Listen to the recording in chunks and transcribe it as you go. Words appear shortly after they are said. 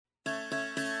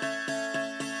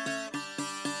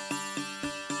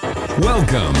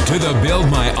Welcome to the Build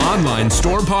My Online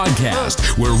Store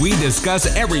podcast, where we discuss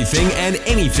everything and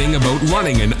anything about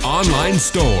running an online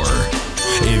store.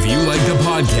 If you like the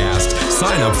podcast,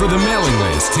 sign up for the mailing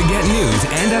list to get news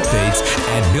and updates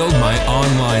at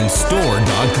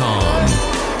buildmyonlinestore.com.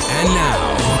 And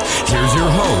now, here's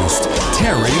your host,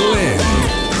 Terry Lynn.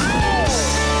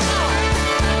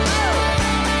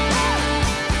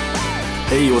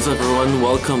 Hey, what's up everyone?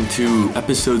 Welcome to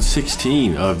episode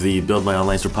 16 of the Build My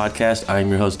Online Store podcast. I'm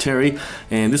your host Terry,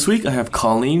 and this week I have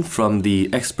Colleen from the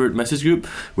Expert Message Group,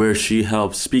 where she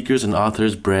helps speakers and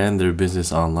authors brand their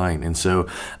business online. And so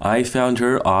I found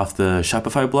her off the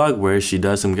Shopify blog where she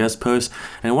does some guest posts,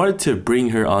 and I wanted to bring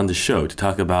her on the show to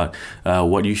talk about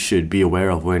what you should be aware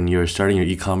of when you're starting your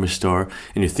e-commerce store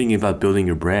and you're thinking about building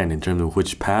your brand in terms of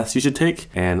which paths you should take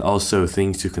and also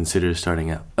things to consider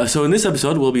starting out. So in this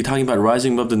episode, we'll be talking about rising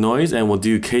above the noise, and we'll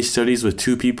do case studies with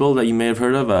two people that you may have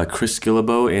heard of, Chris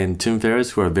Guillebeau and Tim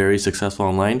Ferriss, who are very successful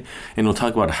online, and we'll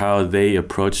talk about how they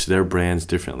approach their brands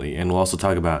differently. And we'll also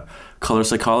talk about color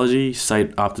psychology,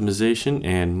 site optimization,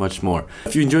 and much more.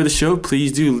 If you enjoy the show,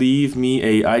 please do leave me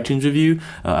a iTunes review.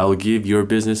 I will give your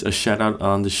business a shout out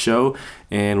on the show.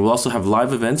 And we'll also have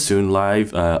live events soon,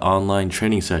 live online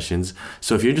training sessions.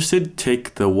 So if you're interested,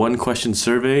 take the one question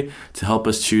survey to help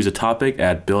us choose a topic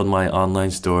at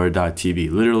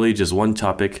buildmyonlinestore.tv. Literally just one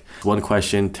topic, one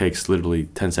question, takes literally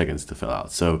 10 seconds to fill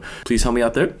out. So please help me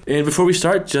out there. And before we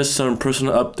start, just some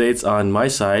personal updates on my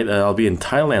side. I'll be in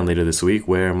Thailand later this week,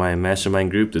 where my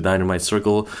mastermind group, the Dynamite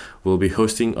Circle, will be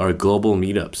hosting our global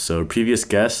meetups. So previous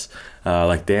guests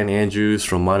like Dan Andrews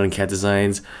from Modern Cat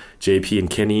Designs, JP and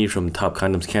Kenny from Top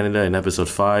Condoms Canada in episode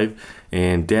 5,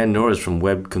 and Dan Norris from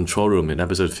Web Control Room in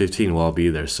episode 15 will all be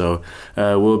there. So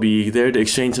we'll be there to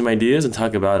exchange some ideas and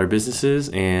talk about our businesses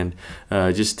and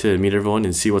just to meet everyone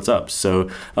and see what's up. So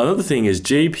another thing is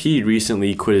JP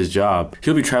recently quit his job.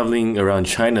 He'll be traveling around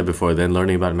China before then,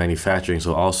 learning about manufacturing.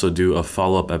 So I'll also do a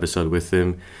follow-up episode with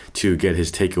him to get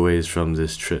his takeaways from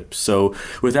this trip. So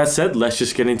with that said, let's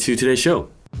just get into today's show.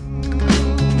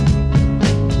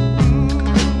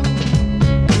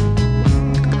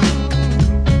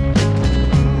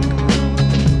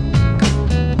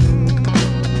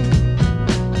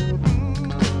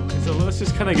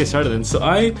 Get started. And so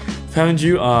I found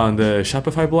you on the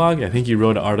Shopify blog. I think you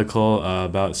wrote an article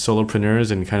about solopreneurs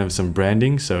and kind of some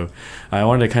branding. So I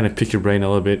wanted to kind of pick your brain a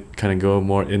little bit, kind of go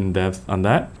more in depth on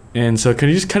that. And so can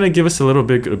you just kind of give us a little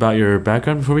bit about your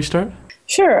background before we start?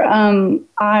 Sure.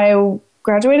 I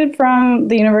graduated from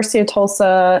the University of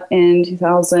Tulsa in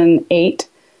 2008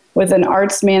 with an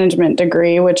arts management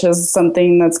degree, which is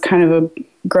something that's kind of a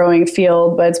growing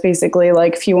field, but it's basically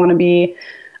like if you want to be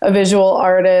a visual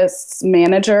artist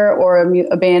manager or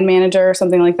a band manager or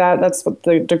something like that. That's what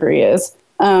the degree is.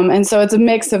 And so it's a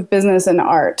mix of business and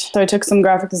art. So I took some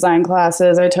graphic design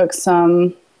classes. I took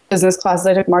some business classes.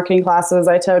 I took marketing classes.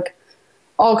 I took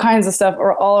all kinds of stuff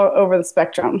all over the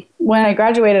spectrum. When I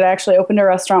graduated, I actually opened a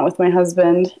restaurant with my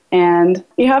husband, and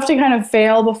you have to kind of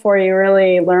fail before you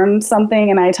really learn something.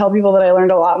 And I tell people that I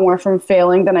learned a lot more from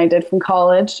failing than I did from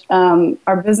college.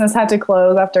 Our business had to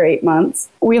close after 8 months.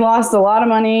 We lost a lot of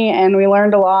money and we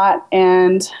learned a lot,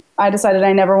 and I decided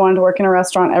I never wanted to work in a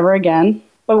restaurant ever again.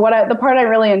 But the part I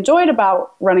really enjoyed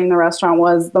about running the restaurant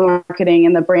was the marketing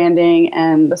and the branding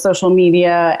and the social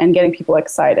media and getting people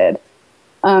excited.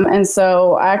 And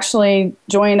so I actually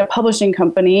joined a publishing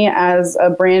company as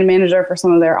a brand manager for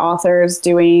some of their authors,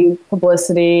 doing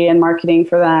publicity and marketing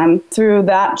for them. Through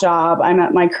that job, I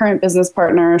met my current business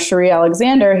partner, Cherie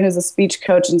Alexander, who's a speech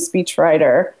coach and speech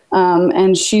writer.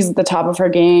 And she's at the top of her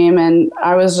game. And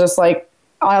I was just like,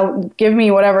 give me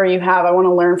whatever you have. I want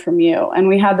to learn from you. And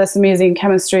we had this amazing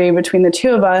chemistry between the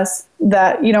two of us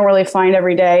that you don't really find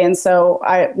every day. And so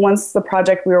once the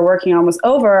project we were working on was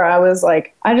over, I was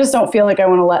like, I just don't feel like I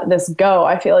want to let this go.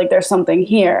 I feel like there's something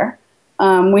here.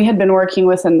 We had been working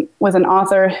with an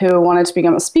author who wanted to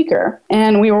become a speaker.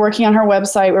 And we were working on her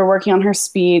website. We were working on her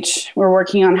speech. We were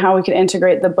working on how we could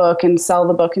integrate the book and sell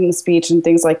the book and the speech and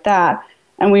things like that.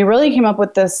 And we really came up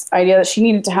with this idea that she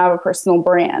needed to have a personal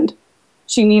brand.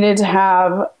 She needed to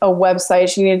have a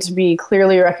website. She needed to be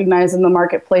clearly recognized in the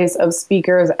marketplace of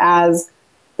speakers as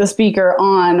the speaker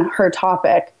on her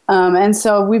topic. And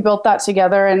so we built that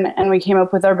together, and we came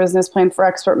up with our business plan for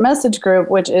Expert Message Group,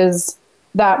 which is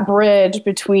that bridge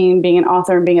between being an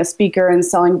author and being a speaker and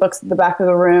selling books at the back of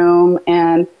the room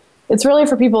and it's really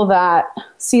for people that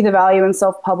see the value in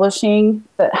self-publishing,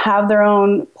 that have their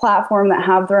own platform, that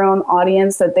have their own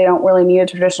audience, that they don't really need a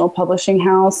traditional publishing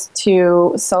house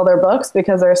to sell their books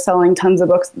because they're selling tons of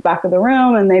books at the back of the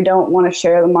room and they don't want to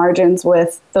share the margins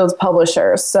with those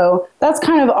publishers. So that's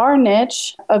kind of our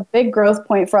niche. A big growth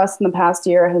point for us in the past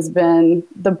year has been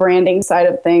the branding side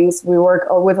of things. We work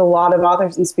with a lot of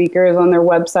authors and speakers on their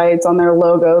websites, on their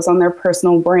logos, on their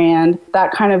personal brand.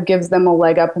 That kind of gives them a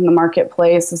leg up in the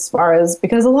marketplace as far as,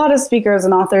 because a lot of speakers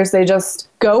and authors, they just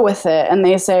go with it and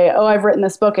they say, oh, I've written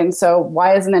this book, and so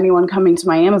why isn't anyone coming to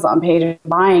my Amazon page and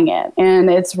buying it? And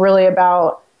it's really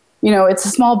about, it's a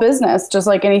small business just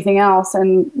like anything else.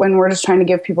 And when we're just trying to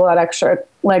give people that extra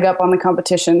leg up on the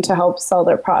competition to help sell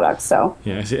their products. So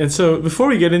yeah, I see. And so before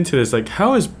we get into this, like,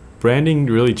 how has branding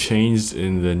really changed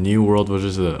in the new world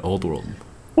versus the old world?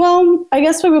 Well, I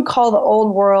guess what we would call the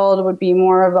old world would be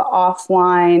more of the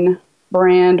offline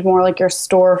brand, more like your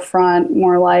storefront,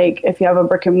 more like if you have a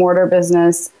brick and mortar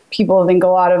business. People think a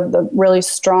lot of the really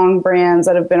strong brands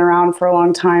that have been around for a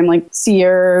long time, like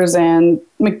Sears and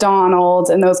McDonald's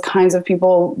and those kinds of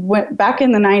people, went back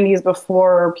in the 90s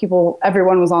before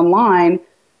everyone was online.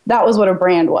 That was what a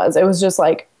brand was. It was just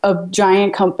like a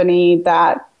giant company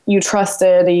that you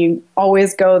trusted. You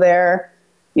always go there.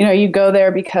 You go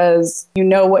there because you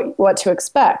know what to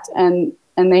expect. And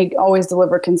they always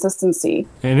deliver consistency.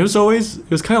 And it was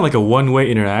kind of like a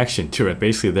one-way interaction too, right?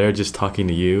 Basically, they're just talking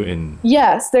to you and...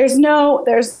 Yes, there's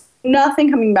nothing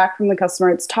coming back from the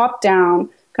customer. It's top-down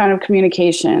kind of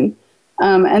communication.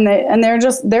 And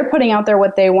they're putting out there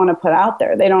what they want to put out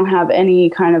there. They don't have any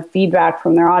kind of feedback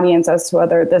from their audience as to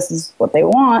whether this is what they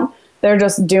want. They're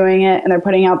just doing it, and they're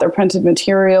putting out their printed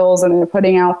materials, and they're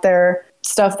putting out their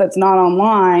stuff that's not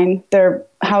online.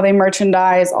 How they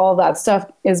merchandise, all that stuff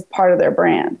is part of their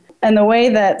brand. And the way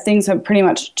that things have pretty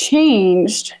much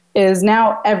changed is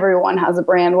now everyone has a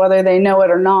brand, whether they know it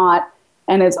or not.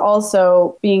 And it's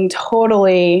also being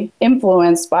totally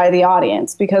influenced by the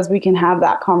audience because we can have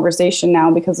that conversation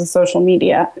now because of social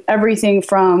media. Everything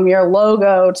from your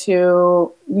logo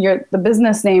to the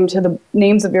business name to the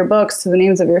names of your books to the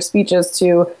names of your speeches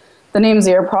to the names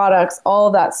of your products, all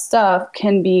of that stuff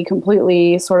can be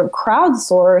completely sort of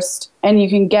crowdsourced, and you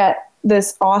can get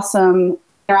this awesome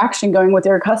interaction going with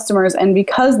your customers. And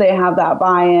because they have that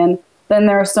buy-in, then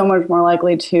they're so much more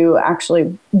likely to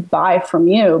actually buy from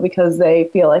you because they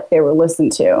feel like they were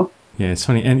listened to. Yeah, it's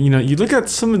funny. And, you look at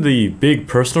some of the big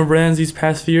personal brands these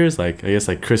past few years, like, I guess,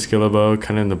 like Chris Guillebeau,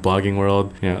 kind of in the blogging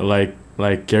world,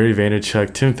 like Gary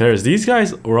Vaynerchuk, Tim Ferriss. These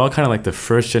guys were all kind of like the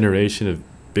first generation of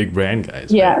big brand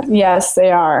guys. Yeah, right? Yes, they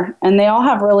are. And they all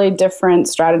have really different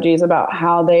strategies about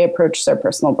how they approach their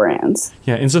personal brands.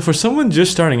 Yeah, and so for someone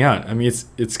just starting out, I mean,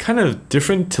 it's kind of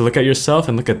different to look at yourself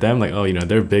and look at them like, oh,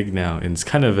 they're big now. And it's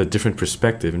kind of a different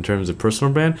perspective in terms of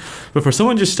personal brand. But for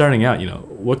someone just starting out,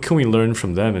 what can we learn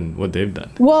from them and what they've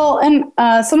done? Well, and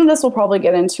some of this we'll probably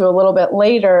get into a little bit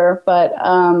later, but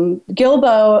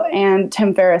Guillebeau and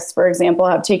Tim Ferriss, for example,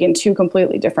 have taken two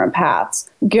completely different paths.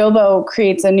 Guillebeau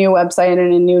creates a new website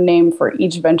and a new name for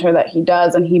each venture that he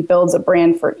does, and he builds a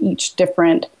brand for each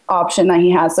different option that he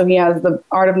has. So he has the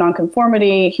Art of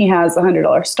Nonconformity, he has the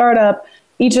 $100 Startup.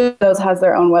 Each of those has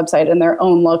their own website and their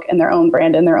own look and their own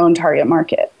brand and their own target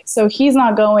market. So he's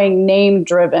not going name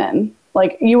driven.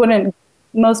 Like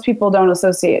most people don't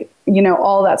associate,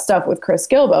 all that stuff with Chris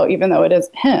Guillebeau, even though it is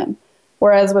him.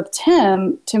 Whereas with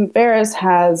Tim Ferriss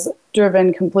has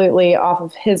driven completely off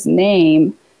of his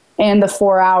name and the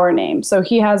 4-Hour name. So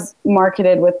he has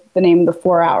marketed with the name The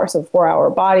 4 Hour. So 4-Hour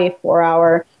Body,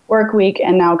 4-Hour Work Week,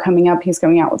 and now he's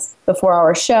coming out with the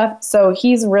 4-Hour Chef. So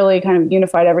he's really kind of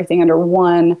unified everything under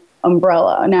one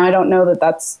umbrella. Now, I don't know that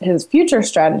that's his future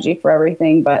strategy for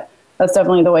everything, but that's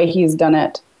definitely the way he's done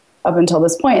it up until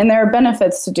this point. And there are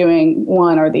benefits to doing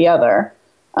one or the other.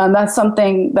 That's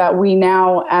something that we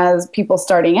now, as people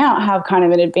starting out, have kind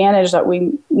of an advantage that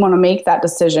we want to make that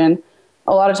decision.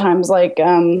 A lot of times, like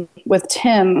with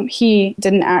Tim, he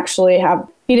didn't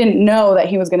know that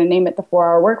he was going to name it the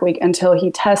 4-Hour Work Week until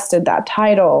he tested that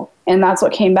title. And that's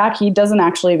what came back. He doesn't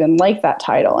actually even like that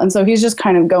title. And so he's just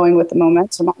kind of going with the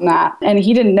momentum on that. And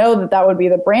he didn't know that that would be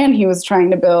the brand he was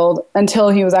trying to build until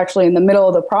he was actually in the middle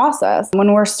of the process.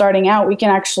 When we're starting out, we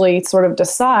can actually sort of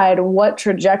decide what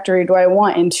trajectory do I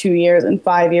want in 2 years, in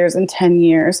 5 years, in 10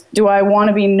 years. Do I want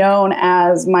to be known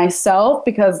as myself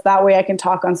because that way I can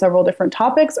talk on several different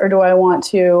topics? Or do I want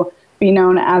to be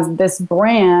known as this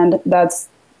brand that's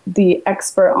the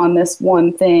expert on this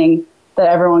one thing that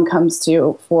everyone comes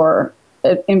to for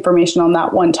information on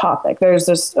that one topic? There's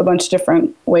just a bunch of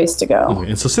different ways to go. Okay.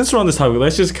 And so since we're on this topic,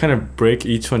 let's just kind of break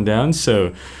each one down.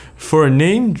 So for a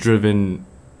name-driven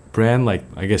brand like,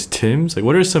 I guess, Tim's? Like,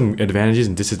 what are some advantages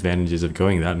and disadvantages of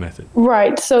going that method?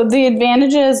 Right. So the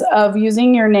advantages of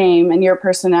using your name and your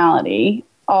personality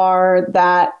are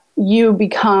that you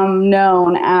become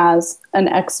known as an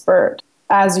expert,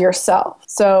 as yourself.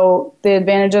 So the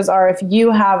advantages are if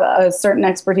you have a certain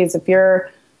expertise, if you're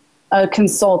a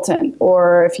consultant,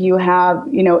 or if you have,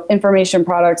 information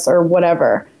products or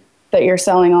whatever that you're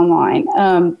selling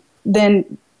online,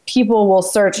 then people will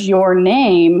search your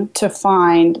name to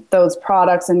find those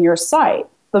products in your site.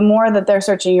 The more that they're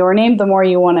searching your name, the more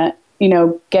you want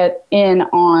to, get in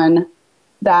on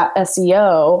that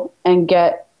SEO and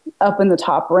get up in the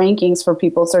top rankings for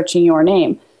people searching your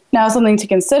name. Now, something to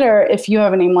consider, if you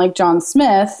have a name like John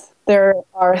Smith, there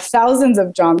are thousands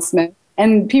of John Smith,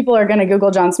 and people are going to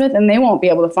Google John Smith and they won't be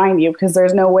able to find you because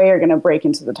there's no way you're going to break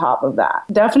into the top of that.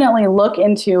 Definitely look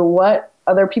into what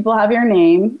other people have your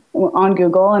name on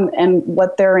Google and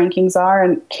what their rankings are,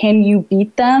 and can you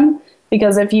beat them?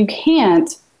 Because if you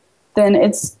can't, then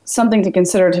it's something to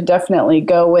consider to definitely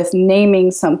go with naming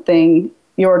something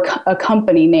a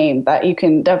company name that you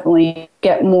can definitely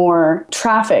get more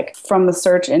traffic from the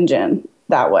search engine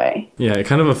that way. Yeah,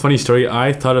 kind of a funny story.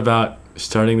 I thought about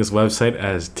starting this website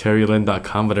as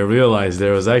terrylin.com, but I realized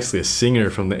there was actually a singer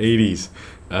from the 80s,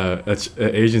 an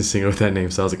Asian singer with that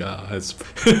name. So I was like, that's...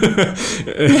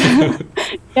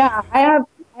 Yeah, I've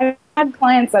had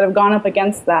clients that have gone up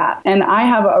against that. And I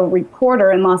have a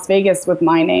reporter in Las Vegas with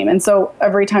my name. And so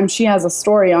every time she has a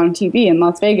story on TV in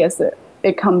Las Vegas,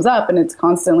 it comes up and it's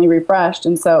constantly refreshed.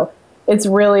 And so it's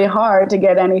really hard to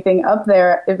get anything up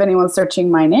there if anyone's searching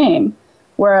my name.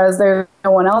 Whereas there's no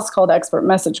one else called Expert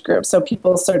Message Group. So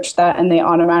people search that and they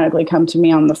automatically come to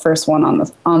me on the first one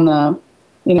on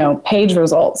the page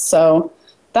results. So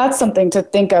that's something to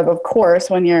think of course,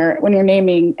 when you're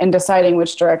naming and deciding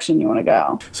which direction you want to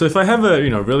go. So if I have a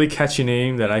really catchy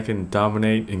name that I can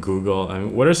dominate in Google,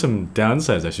 what are some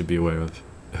downsides I should be aware of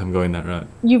if I'm going that route?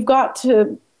 You've got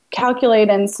to calculate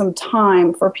in some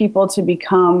time for people to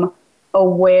become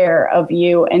aware of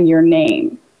you and your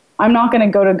name. I'm not going to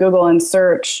go to Google and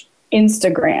search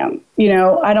Instagram.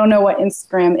 I don't know what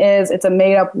Instagram is. It's a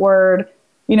made up word,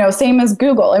 same as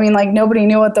Google. I mean, like, nobody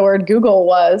knew what the word Google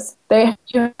was.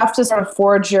 You have to sort of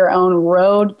forge your own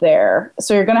road there.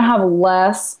 So you're going to have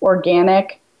less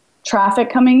organic traffic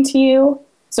coming to you.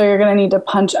 So you're going to need to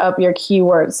punch up your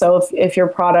keywords. So if your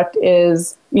product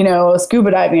is,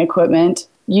 scuba diving equipment,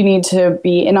 you need to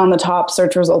be in on the top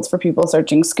search results for people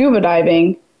searching scuba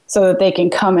diving so that they can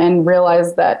come and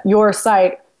realize that your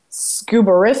site,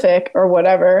 Scuberific or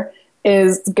whatever,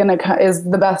 is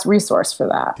the best resource for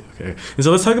that. Okay. And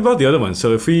so let's talk about the other one.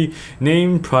 So if we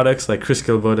name products like Chris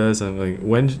Guillebeau does, and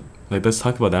let's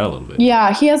talk about that a little bit.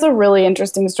 Yeah, he has a really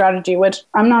interesting strategy, which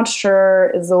I'm not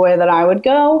sure is the way that I would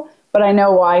go, but I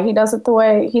know why he does it the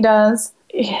way he does.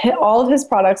 All of his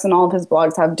products and all of his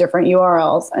blogs have different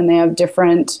URLs, and they have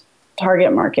different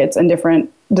target markets and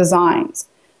different designs.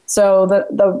 So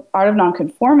the Art of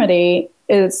Nonconformity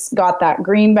is got that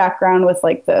green background with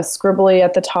like the scribbly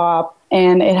at the top,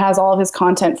 and it has all of his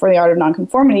content for the Art of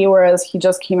Nonconformity, whereas he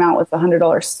just came out with the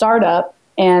 $100 startup,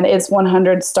 and it's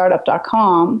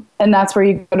 100startup.com, and that's where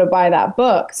you go to buy that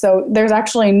book. So there's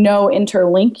actually no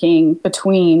interlinking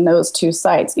between those two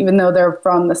sites, even though they're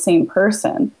from the same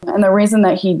person. And the reason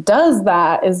that he does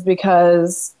that is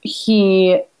because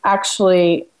he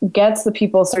actually gets the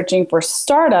people searching for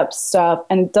startup stuff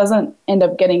and doesn't end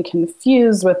up getting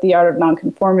confused with the Art of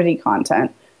Nonconformity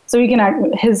content. So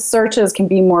his searches can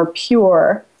be more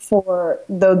pure for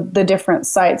the different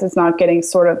sites. It's not getting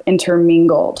sort of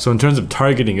intermingled. So in terms of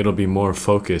targeting, it'll be more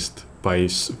focused by...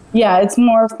 Yeah, it's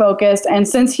more focused. And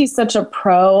since he's such a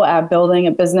pro at building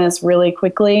a business really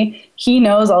quickly, he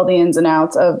knows all the ins and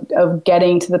outs of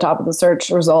getting to the top of the search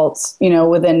results,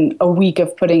 within a week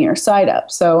of putting your site up.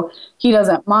 So he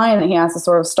doesn't mind that he has to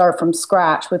sort of start from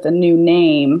scratch with a new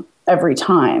name every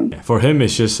time. For him,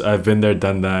 it's just, I've been there,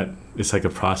 done that. It's like a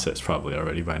process probably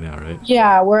already by now, right?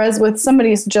 Yeah, whereas with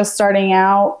somebody who's just starting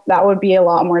out, that would be a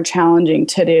lot more challenging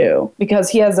to do because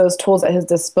he has those tools at his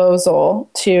disposal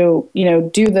to,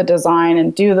 do the design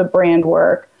and do the brand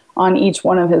work on each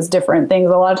one of his different things.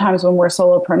 A lot of times when we're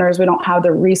solopreneurs, we don't have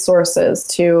the resources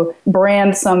to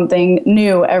brand something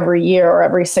new every year or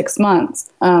every 6 months.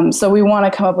 So we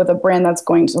want to come up with a brand that's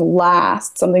going to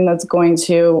last, something that's going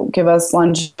to give us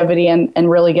longevity and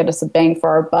really get us a bang for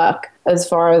our buck as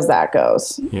far as that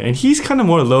goes. Yeah, and he's kind of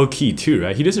more low-key too,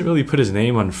 right? He doesn't really put his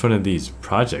name on front of these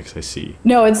projects, I see.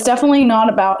 No, it's definitely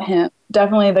not about him.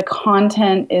 Definitely the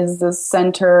content is the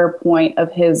center point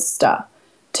of his stuff.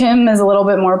 Tim is a little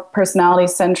bit more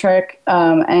personality-centric,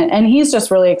 and he's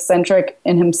just really eccentric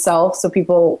in himself, so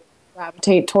people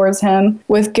gravitate towards him.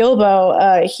 With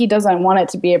Gilbo, he doesn't want it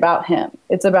to be about him.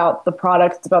 It's about the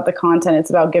product, it's about the content, it's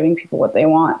about giving people what they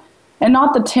want. And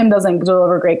not that Tim doesn't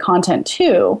deliver great content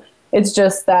too. It's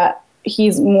just that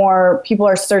people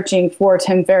are searching for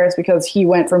Tim Ferriss because he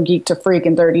went from geek to freak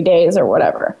in 30 days or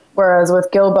whatever. Whereas with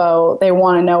Gilbo, they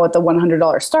want to know what the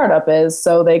 $100 startup is,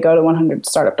 so they go to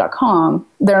 100startup.com.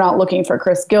 They're not looking for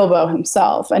Chris Gilbo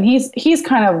himself, and he's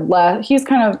kind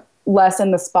of less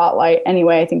in the spotlight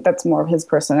anyway. I think that's more of his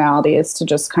personality, is to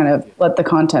just kind of let the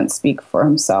content speak for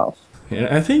himself. And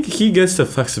I think he gets the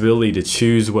flexibility to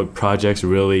choose what projects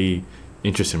really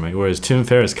interest him, right? Whereas Tim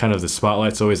Ferriss, kind of the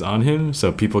spotlight's always on him,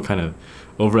 so people kind of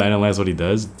overanalyze what he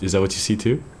does. Is that what you see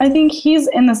too? I think he's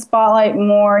in the spotlight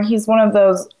more. He's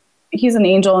an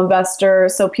angel investor,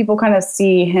 so people kind of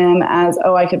see him as,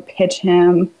 oh, I could pitch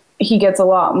him. He gets a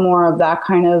lot more of that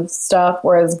kind of stuff,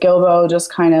 whereas Gilbo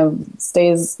just kind of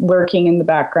stays lurking in the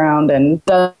background and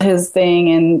does his thing,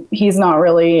 and he's not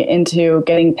really into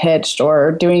getting pitched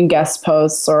or doing guest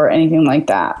posts or anything like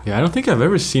that. Yeah, I don't think I've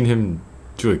ever seen him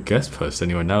do a guest post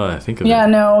anywhere, now that I think of it. Yeah,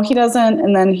 no, he doesn't.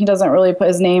 And then he doesn't really put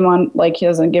his name on, like, he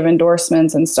doesn't give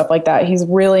endorsements and stuff like that. He's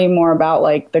really more about,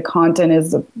 like, the content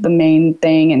is the main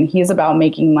thing, and he's about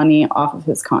making money off of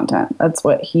his content. That's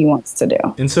what he wants to do.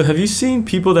 And so have you seen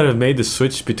people that have made the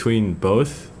switch between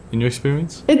both in your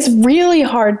experience? It's really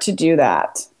hard to do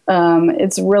that.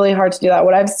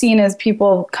 What I've seen is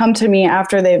people come to me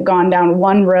after they've gone down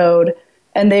one road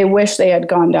and they wish they had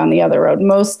gone down the other road.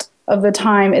 Most of the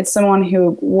time, it's someone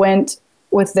who went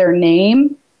with their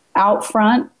name out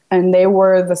front, and they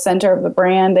were the center of the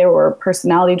brand. They were a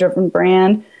personality-driven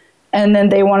brand, and then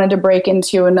they wanted to break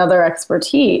into another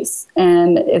expertise.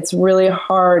 And it's really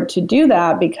hard to do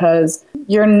that because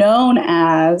you're known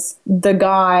as the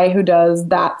guy who does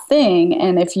that thing,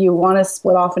 and if you want to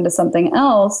split off into something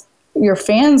else, your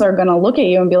fans are going to look at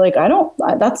you and be like,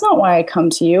 that's not why I come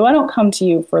to you. I don't come to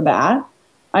you for that.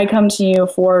 I come to you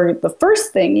for the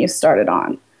first thing you started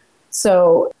on.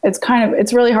 So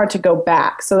it's really hard to go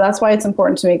back. So that's why it's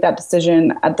important to make that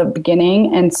decision at the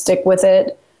beginning and stick with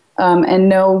it, and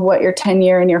know what your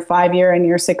 10-year and your 5-year and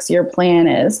your 6-year plan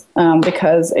is,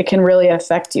 because it can really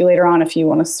affect you later on if you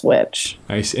want to switch.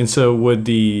 Nice. And so would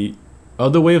the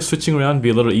other way of switching around be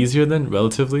a little easier then,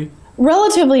 relatively?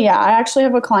 Relatively, yeah. I actually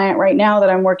have a client right now that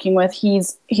I'm working with.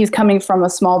 He's coming from a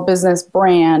small business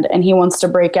brand, and he wants to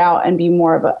break out and be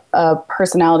more of a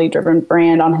personality-driven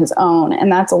brand on his own.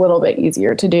 And that's a little bit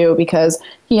easier to do because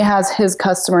he has his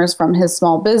customers from his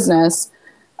small business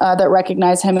that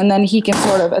recognize him, and then he can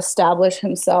sort of establish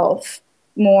himself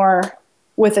more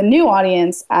with a new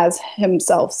audience as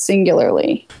himself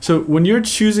singularly. So when you're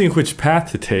choosing which path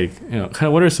to take, kind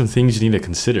of what are some things you need to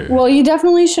consider? Well, you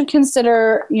definitely should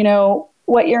consider,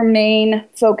 what your main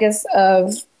focus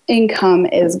of income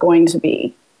is going to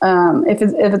be. If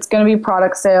it's going to be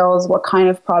product sales, what kind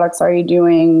of products are you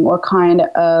doing? What kind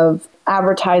of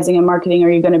advertising and marketing are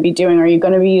you going to be doing? Are you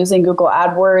going to be using Google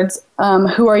AdWords?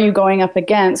 Who are you going up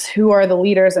against? Who are the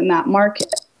leaders in that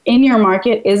market? In your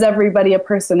market, is everybody a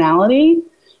personality?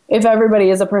 If everybody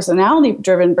is a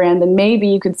personality-driven brand, then maybe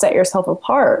you could set yourself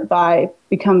apart by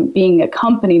being a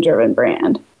company-driven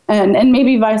brand. And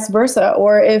maybe vice versa.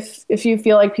 Or if you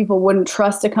feel like people wouldn't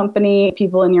trust a company,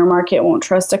 people in your market won't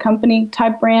trust a company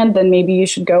type brand, then maybe you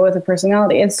should go with a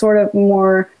personality. It's sort of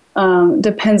more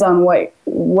depends on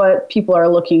what people are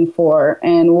looking for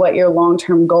and what your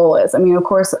long-term goal is. I mean, of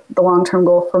course, the long-term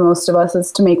goal for most of us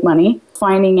is to make money.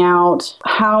 Finding out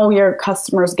how your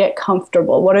customers get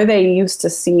comfortable. What are they used to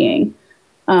seeing?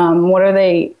 What are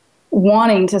they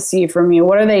wanting to see from you?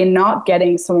 What are they not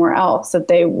getting somewhere else that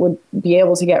they would be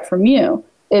able to get from you?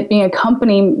 It being a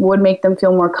company would make them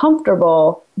feel more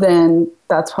comfortable, then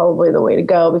that's probably the way to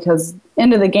go, because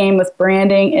end of the game with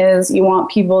branding is you want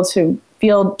people to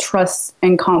feel trust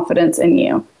and confidence in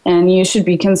you, and you should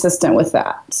be consistent with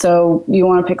that. So you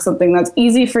want to pick something that's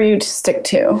easy for you to stick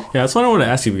to. Yeah, that's what I want to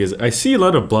ask you, because I see a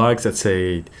lot of blogs that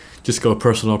say just go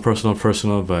personal,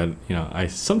 but I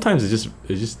sometimes it's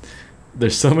just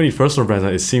there's so many personal brands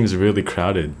that it seems really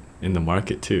crowded in the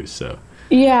market too. So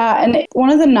yeah, and one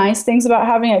of the nice things about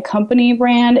having a company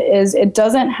brand is it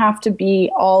doesn't have to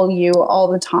be all you all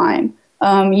the time.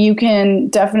 You can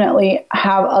definitely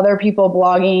have other people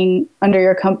blogging under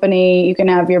your company. You can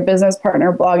have your business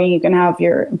partner blogging. You can have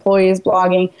your employees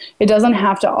blogging. It doesn't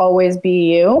have to always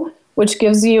be you, which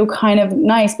gives you kind of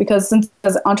nice, because since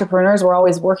as entrepreneurs, we're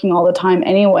always working all the time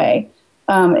anyway.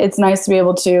 It's nice to be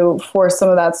able to force some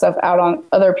of that stuff out on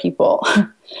other people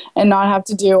and not have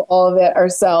to do all of it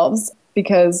ourselves.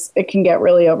 because it can get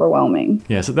really overwhelming.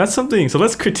 Yeah, so that's something. So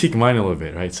let's critique mine a little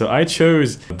bit, right? So I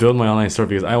chose Build My Online Store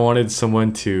because I wanted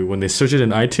someone to, when they search it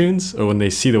in iTunes or when they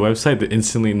see the website, they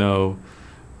instantly know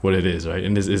what it is, right?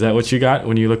 And is that what you got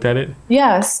when you looked at it?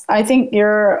 Yes, I think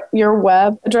your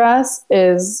web address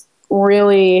is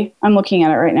really, I'm looking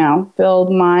at it right now.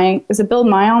 Is it Build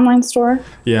My Online Store?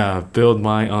 Yeah,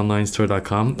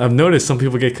 buildmyonlinestore.com. I've noticed some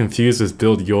people get confused with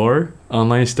Build Your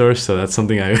Online Store, so that's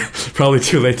something I probably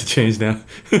too late to change now.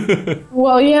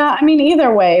 Well, yeah, I mean,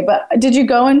 either way, but did you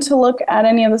go in to look at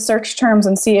any of the search terms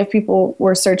and see if people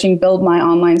were searching Build My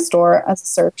Online Store as a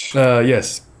search?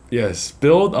 Yes.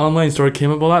 Build Online Store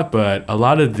came up a lot, but a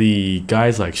lot of the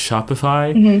guys like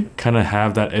Shopify kind of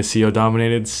have that SEO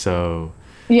dominated, so...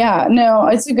 Yeah, no,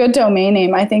 it's a good domain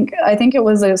name. I think it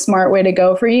was a smart way to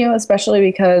go for you, especially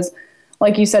because,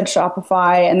 like you said,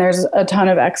 Shopify, and there's a ton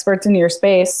of experts in your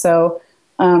space. So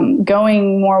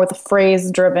going more with a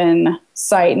phrase-driven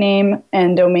site name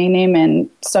and domain name and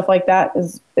stuff like that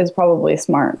is probably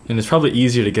smart. And it's probably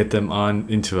easier to get them on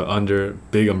into an under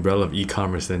big umbrella of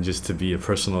e-commerce than just to be a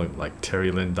personal like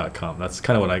terrylyn.com. That's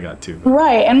kind of what I got too.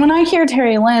 Right. And when I hear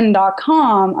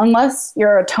terrylyn.com, unless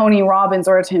you're a Tony Robbins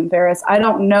or a Tim Ferriss, I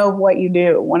don't know what you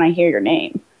do when I hear your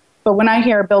name. But when I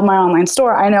hear Build My Online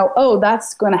Store, I know, oh,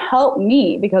 that's going to help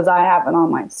me because I have an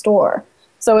online store.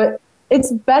 So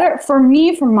it's better for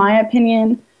me, from my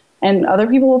opinion, and other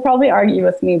people will probably argue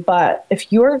with me, but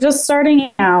if you're just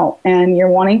starting out and you're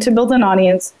wanting to build an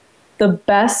audience, the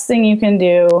best thing you can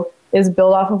do is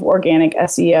build off of organic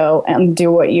SEO and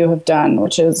do what you have done,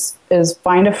 which is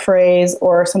find a phrase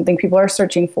or something people are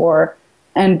searching for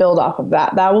and build off of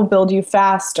that. That will build you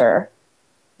faster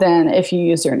than if you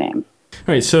use your name.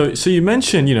 All right, so you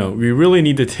mentioned, we really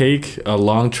need to take a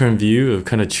long-term view of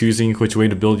kind of choosing which way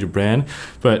to build your brand,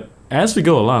 but as we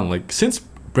go along, like since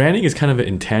branding is kind of an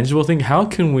intangible thing, how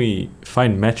can we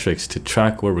find metrics to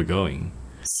track where we're going?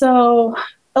 So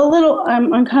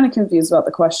I'm kind of confused about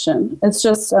the question. It's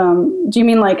just, do you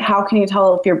mean like how can you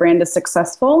tell if your brand is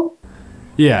successful?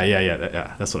 Yeah,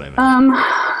 that's what I meant.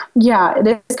 Yeah, it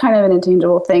is kind of an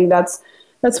intangible thing. That's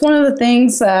one of the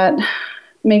things that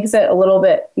makes it a little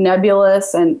bit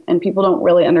nebulous and people don't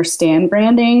really understand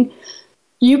branding.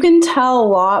 You can tell a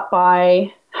lot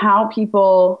by how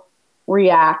people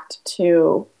react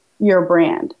to your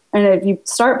brand. And if you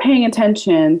start paying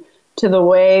attention to the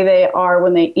way they are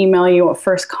when they email you at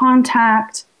first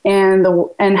contact and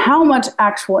how much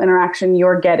actual interaction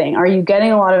you're getting. Are you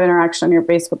getting a lot of interaction on your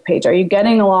Facebook page? Are you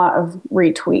getting a lot of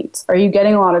retweets? Are you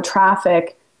getting a lot of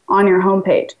traffic on your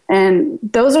homepage? And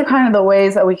those are kind of the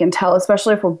ways that we can tell,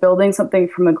 especially if we're building something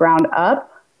from the ground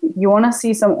up. You want to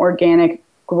see some organic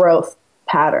growth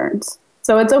patterns.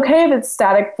 So it's okay if it's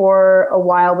static for a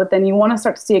while, but then you want to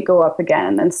start to see it go up again,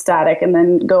 and then static, and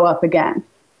then go up again.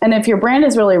 And if your brand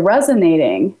is really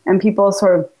resonating and people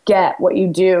sort of get what you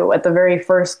do at the very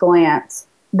first glance,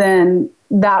 then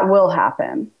that will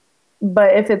happen.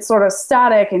 But if it's sort of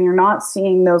static and you're not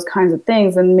seeing those kinds of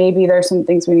things, then maybe there's some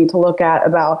things we need to look at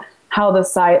about how the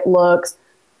site looks.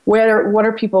 What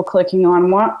are people clicking on?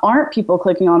 What aren't people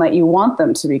clicking on that you want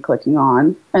them to be clicking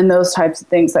on? And those types of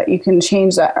things that you can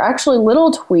change that are actually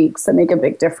little tweaks that make a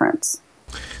big difference.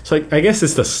 So I guess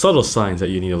it's the subtle signs that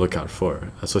you need to look out for.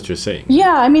 That's what you're saying.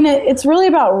 Yeah, I mean, it's really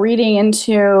about reading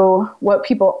into what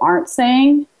people aren't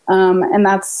saying. And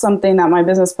that's something that my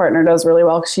business partner does really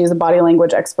well because she's a body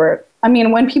language expert. I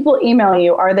mean, when people email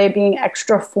you, are they being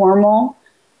extra formal?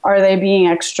 Are they being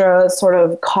extra sort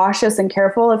of cautious and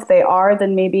careful? If they are,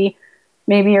 then maybe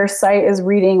your site is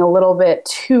reading a little bit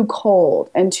too cold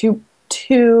and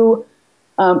too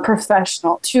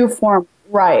professional, too formal,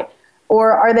 right?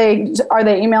 Or are they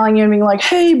emailing you and being like,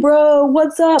 "Hey, bro,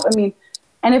 what's up?" I mean,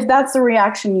 and if that's the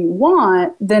reaction you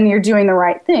want, then you're doing the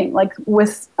right thing. Like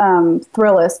with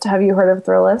Thrillist, have you heard of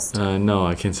Thrillist? No,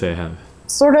 I can't say I have.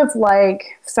 Sort of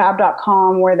like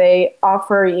fab.com, where they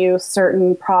offer you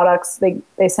certain products.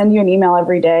 They send you an email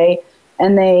every day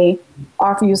and they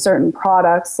offer you certain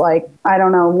products. Like, I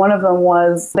don't know, one of them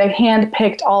was they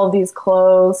handpicked all of these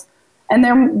clothes, and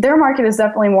their market is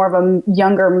definitely more of a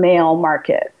younger male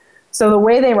market. So the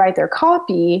way they write their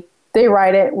copy, they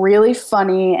write it really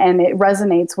funny and it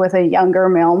resonates with a younger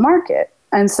male market.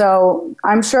 And so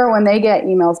I'm sure when they get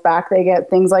emails back, they get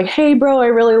things like, "Hey, bro, I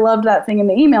really loved that thing in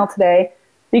the email today,"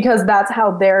 because that's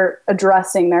how they're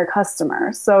addressing their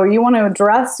customers. So you want to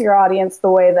address your audience the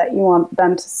way that you want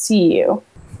them to see you.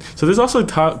 So this also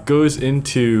goes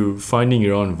into finding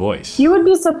your own voice. You would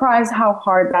be surprised how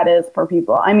hard that is for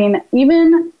people. I mean,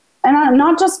 even And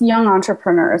not just young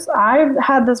entrepreneurs. I've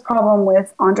had this problem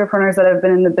with entrepreneurs that have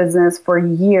been in the business for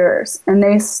years, and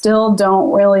they still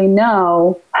don't really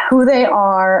know who they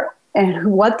are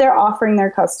and what they're offering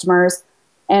their customers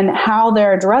and how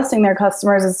they're addressing their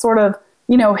customers is sort of,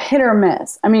 hit or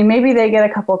miss. I mean, maybe they get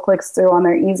a couple clicks through on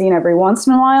their eZine every once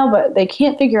in a while, but they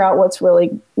can't figure out what's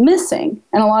really missing.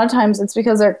 And a lot of times it's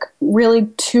because they're really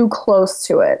too close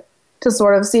to it to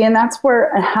sort of see. And that's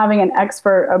where having an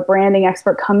expert, a branding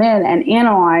expert, come in and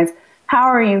analyze, how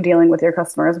are you dealing with your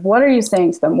customers? What are you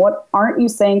saying to them? What aren't you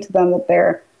saying to them that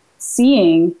they're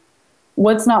seeing?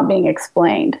 What's not being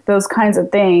explained? Those kinds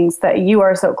of things that you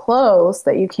are so close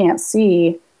that you can't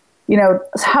see.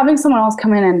 Having someone else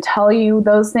come in and tell you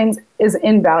those things is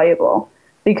invaluable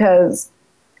because,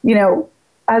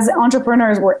 as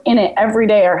entrepreneurs, we're in it every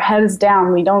day. Our head is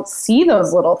down. We don't see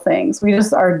those little things. We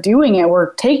just are doing it.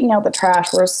 We're taking out the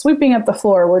trash. We're sweeping up the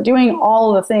floor. We're doing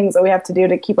all the things that we have to do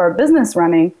to keep our business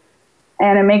running.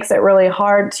 And it makes it really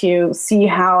hard to see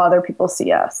how other people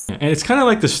see us. And it's kind of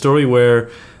like the story where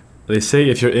they say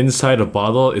if you're inside a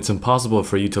bottle, it's impossible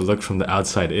for you to look from the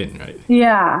outside in, right?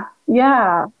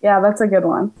 Yeah, that's a good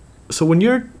one. So when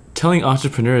you're telling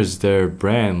entrepreneurs their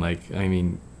brand,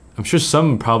 I'm sure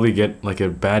some probably get a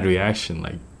bad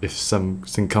reaction, if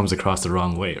something comes across the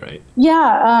wrong way, right?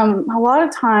 Yeah, a lot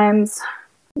of times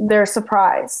they're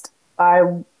surprised by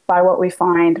what we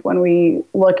find when we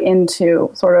look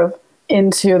into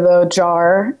the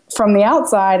jar from the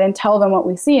outside and tell them what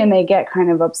we see, and they get kind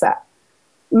of upset.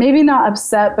 Maybe not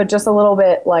upset, but just a little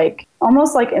bit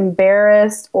almost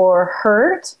embarrassed or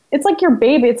hurt. It's like your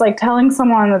baby. It's like telling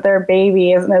someone that their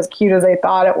baby isn't as cute as they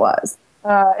thought it was.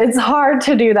 It's hard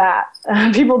to do that.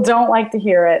 People don't like to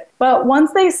hear it. But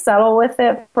once they settle with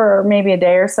it for maybe a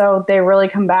day or so, they really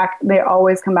come back. They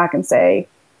always come back and say,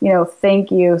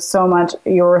 thank you so much.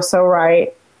 You were so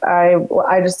right.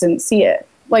 I just didn't see it.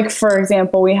 For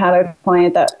example, we had a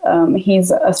client that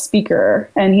he's a speaker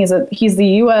and he's the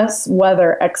U.S.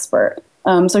 weather expert.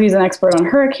 So he's an expert on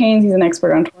hurricanes, he's an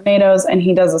expert on tornadoes, and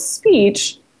he does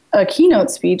a keynote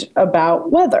speech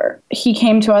about weather. He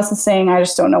came to us and saying, I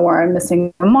just don't know where I'm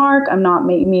missing the mark. I'm not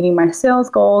meeting my sales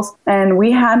goals. And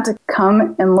we had to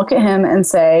come and look at him and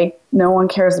say, no one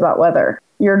cares about weather.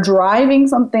 You're driving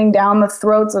something down the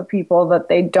throats of people that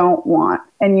they don't want.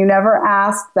 And you never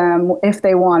asked them if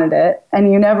they wanted it.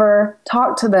 And you never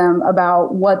talked to them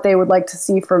about what they would like to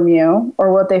see from you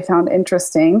or what they found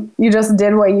interesting. You just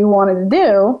did what you wanted to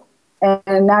do.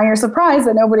 And now you're surprised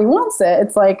that nobody wants it.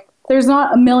 It's like, there's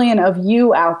not a million of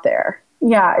you out there.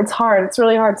 Yeah, it's hard. It's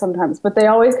really hard sometimes. But they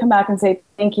always come back and say,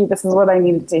 thank you, this is what I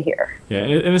needed to hear. Yeah,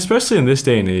 and especially in this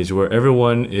day and age where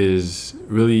everyone is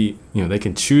really, they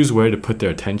can choose where to put their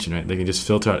attention, right? They can just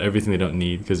filter out everything they don't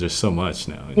need because there's so much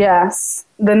now. Yes,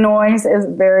 the noise is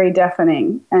very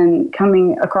deafening and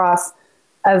coming across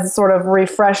as sort of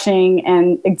refreshing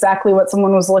and exactly what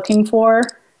someone was looking for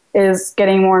is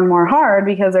getting more and more hard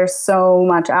because there's so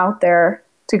much out there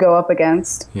to go up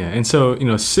against. Yeah, and so,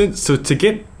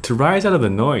 to rise out of the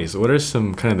noise, what are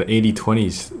some kind of the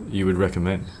 80-20s you would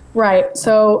recommend? Right.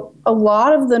 So a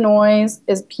lot of the noise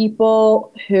is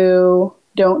people who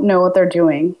don't know what they're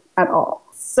doing at all.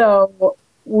 So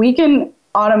we can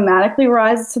automatically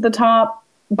rise to the top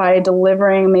by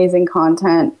delivering amazing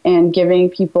content and giving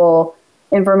people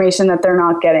information that they're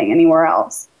not getting anywhere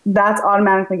else. That's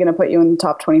automatically going to put you in the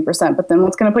top 20%. But then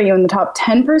what's going to put you in the top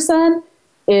 10%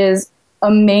 is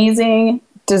amazing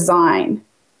design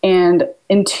and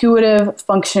intuitive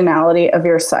functionality of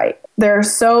your site. There are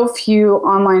so few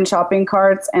online shopping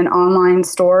carts and online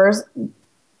stores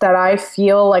that I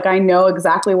feel like I know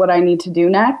exactly what I need to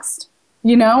do next.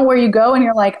 Where you go and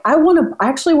you're like, I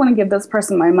actually want to give this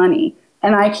person my money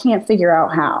and I can't figure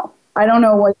out how. I don't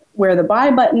know where the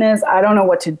buy button is. I don't know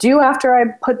what to do after I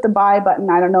put the buy button.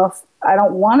 I don't know if I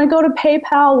don't want to go to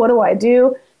PayPal. What do I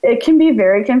do? It can be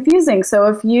very confusing. So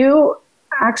if you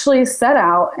actually set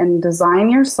out and design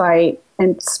your site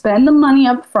and spend the money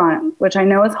up front, which I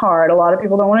know is hard. A lot of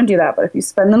people don't want to do that. But if you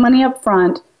spend the money up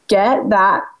front, get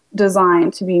that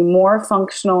design to be more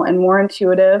functional and more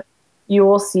intuitive, you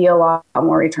will see a lot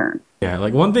more return. Yeah,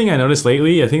 one thing I noticed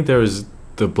lately, I think there was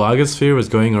the blogosphere was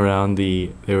going around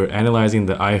they were analyzing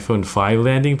the iPhone 5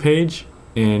 landing page.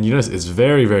 And you notice it's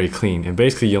very, very clean. And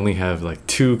basically you only have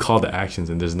 2 call to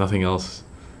actions and there's nothing else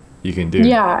you can do.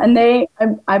 Yeah, and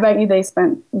I bet you they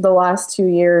spent the last 2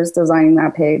 years designing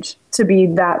that page to be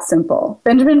that simple.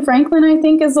 Benjamin Franklin, I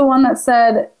think, is the one that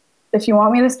said, if you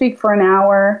want me to speak for an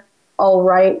hour, I'll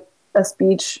write a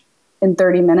speech in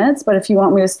 30 minutes. But if you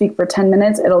want me to speak for 10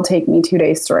 minutes, it'll take me 2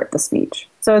 days to write the speech.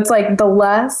 So it's the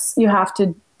less you have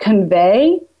to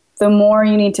convey the more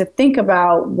you need to think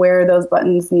about where those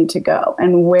buttons need to go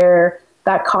and where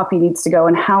that copy needs to go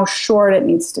and how short it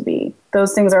needs to be.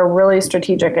 Those things are really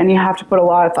strategic, and you have to put a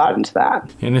lot of thought into that.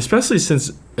 And especially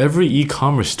since every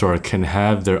e-commerce store can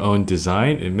have their own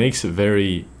design, it makes it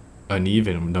very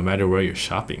uneven no matter where you're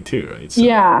shopping too, right? So.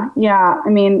 Yeah. I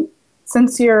mean,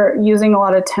 since you're using a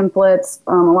lot of templates,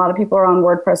 a lot of people are on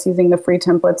WordPress using the free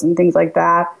templates and things like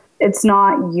that. It's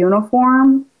not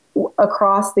uniform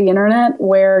across the internet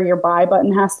where your buy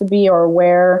button has to be or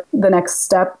where the next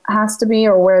step has to be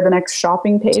or where the next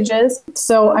shopping page is.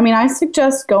 So, I mean, I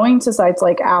suggest going to sites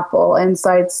like Apple and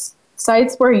sites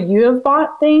where you have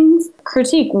bought things.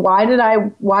 Critique, why did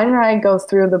I go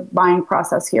through the buying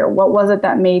process here? What was it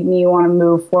that made me want to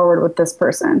move forward with this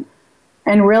person?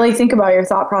 And really think about your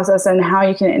thought process and how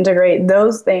you can integrate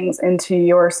those things into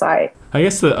your site. I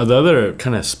guess the other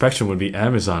kind of spectrum would be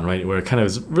Amazon, right? Where it kind of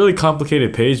is a really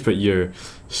complicated page, but you're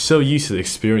so used to the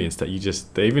experience that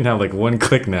they even have like one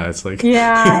click now. It's like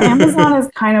yeah, Amazon is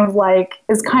kind of like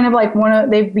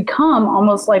they've become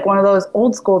almost like one of those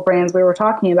old school brands we were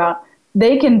talking about.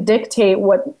 They can dictate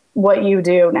what you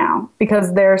do now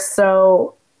because they're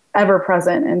so ever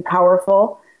present and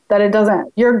powerful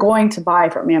that you're going to buy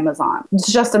from Amazon. It's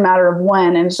just a matter of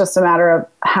when, and it's just a matter of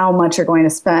how much you're going to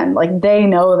spend. Like, they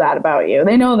know that about you.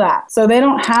 They know that. So they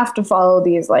don't have to follow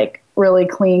these like really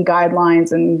clean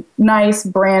guidelines and nice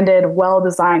branded,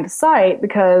 well-designed site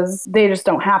because they just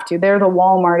don't have to. They're the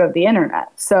Walmart of the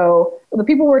internet. So the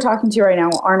people we're talking to right now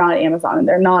are not Amazon and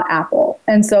they're not Apple.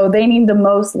 And so they need the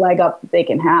most leg up that they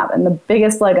can have. And the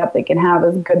biggest leg up they can have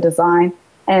is good design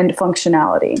and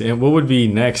functionality. And what would be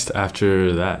next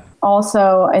after that?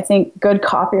 Also, I think good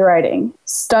copywriting.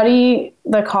 Study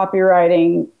the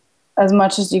copywriting as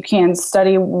much as you can.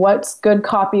 Study what's good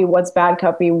copy, what's bad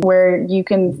copy, where you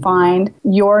can find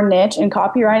your niche in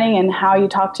copywriting and how you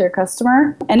talk to your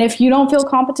customer. And if you don't feel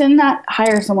competent in that,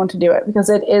 hire someone to do it because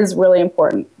it is really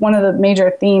important. One of the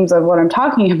major themes of what I'm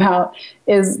talking about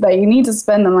is that you need to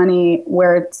spend the money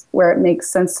where it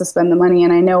makes sense to spend the money.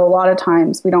 And I know a lot of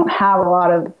times we don't have a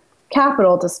lot of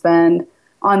capital to spend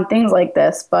on things like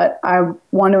this, but I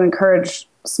want to encourage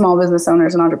small business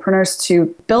owners and entrepreneurs to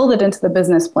build it into the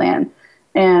business plan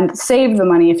and save the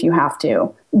money if you have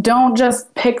to. Don't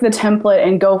just pick the template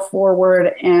and go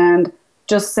forward and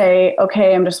just say,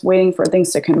 okay, I'm just waiting for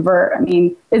things to convert. I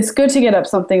mean, it's good to get up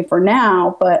something for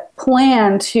now, but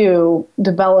plan to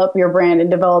develop your brand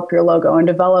and develop your logo and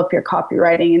develop your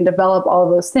copywriting and develop all of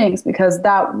those things because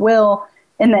that will,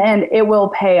 in the end, it will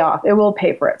pay off. It will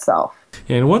pay for itself.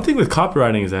 Yeah, and one thing with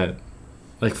copywriting is that,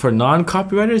 like, for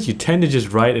non-copywriters, you tend to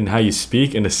just write in how you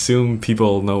speak and assume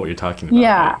people know what you're talking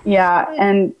about.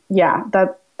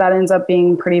 That ends up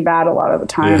being pretty bad a lot of the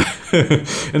time. Yeah.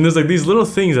 And there's like these little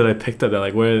things that I picked up that,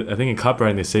 like, where I think in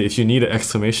copywriting they say if you need an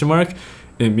exclamation mark,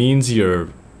 it means your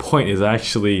point is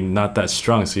actually not that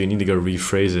strong, so you need to go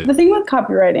rephrase it. The thing with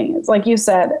copywriting is, like you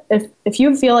said, if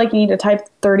you feel like you need to type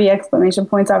 30 exclamation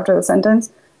points after the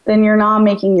sentence, then you're not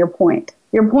making your point.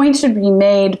 Your point should be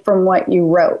made from what you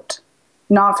wrote,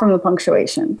 not from the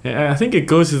punctuation. And I think it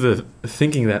goes to the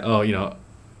thinking that,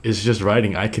 it's just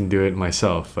writing, I can do it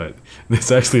myself, but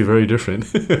it's actually very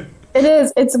different. It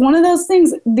is. It's one of those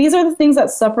things. These are the things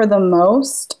that suffer the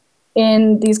most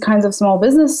in these kinds of small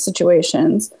business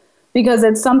situations because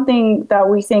it's something that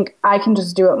we think I can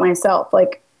just do it myself.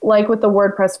 Like with the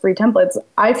WordPress free templates,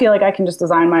 I feel like I can just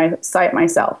design my site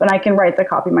myself and I can write the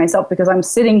copy myself because I'm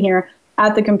sitting here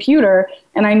at the computer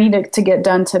and I need it to get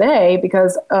done today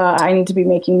because I need to be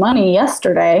making money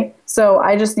yesterday. So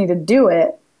I just need to do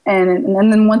it. And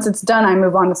then once it's done, I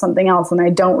move on to something else and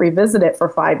I don't revisit it for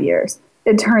 5 years.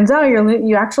 It turns out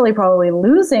you're actually probably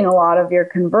losing a lot of your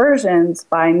conversions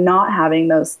by not having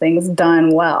those things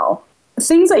done well.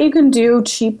 Things that you can do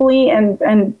cheaply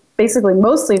and basically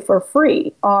mostly for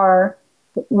free are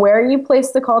where you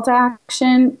place the call to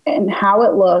action and how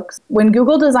it looks. When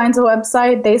Google designs a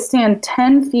website, they stand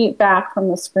 10 feet back from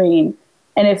the screen.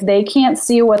 And if they can't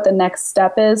see what the next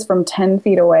step is from 10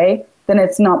 feet away, then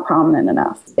it's not prominent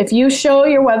enough. If you show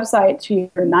your website to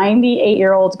your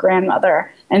 98-year-old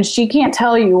grandmother and she can't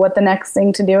tell you what the next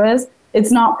thing to do is,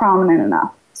 it's not prominent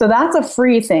enough. So that's a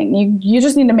free thing. You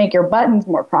just need to make your buttons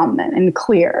more prominent and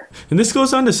clear. And this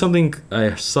goes on to something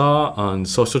I saw on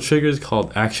Social Triggers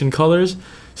called action colors.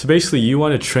 So basically you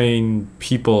want to train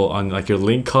people on like your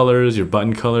link colors, your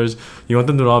button colors. You want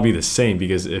them to all be the same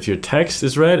because if your text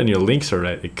is red and your links are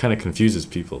red, it kind of confuses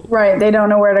people. Right. They don't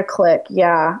know where to click.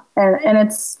 Yeah. And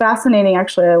it's fascinating.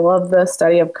 Actually, I love the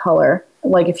study of color.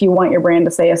 Like if you want your brand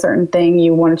to say a certain thing,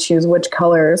 you want to choose which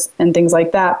colors and things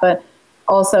like that. But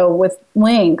also with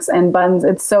links and buttons,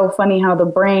 it's so funny how the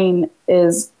brain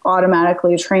is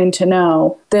automatically trained to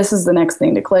know this is the next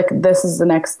thing to click, this is the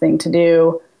next thing to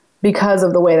do because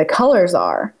of the way the colors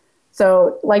are.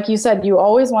 So like you said, you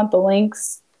always want the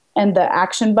links and the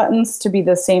action buttons to be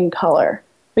the same color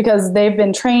because they've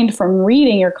been trained from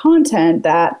reading your content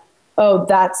that, oh,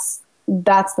 that's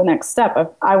the next step. If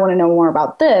I want to know more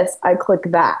about this, I click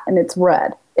that and it's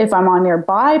red. If I'm on your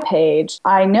buy page,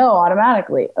 I know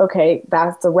automatically, okay,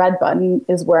 that's the red button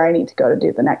is where I need to go to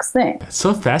do the next thing. It's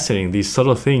so fascinating, these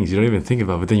subtle things you don't even think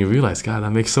about, but then you realize, God,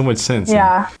 that makes so much sense.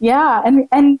 Yeah.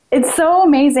 And it's so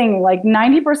amazing. Like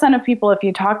 90% of people, if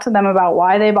you talk to them about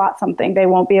why they bought something, they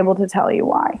won't be able to tell you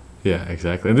why. Yeah,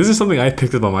 exactly. And this is something I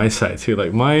picked up on my site too.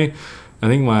 Like I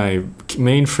think my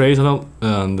main phrase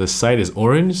on the site is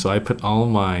orange, so I put all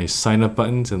my sign up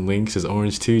buttons and links as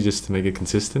orange too, just to make it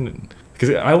consistent.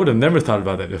 Because I would have never thought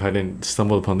about that if I didn't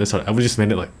stumble upon this. I would just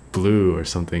made it like blue or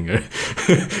something,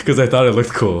 because I thought it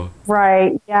looked cool.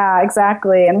 Right. Yeah,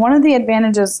 exactly. And one of the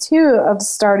advantages too of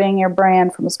starting your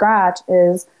brand from scratch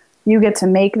is you get to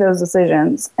make those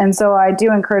decisions. And so I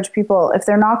do encourage people, if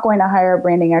they're not going to hire a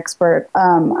branding expert,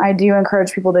 I do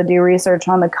encourage people to do research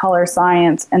on the color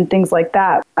science and things like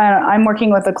that. I'm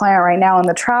working with a client right now in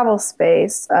the travel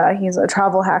space. He's a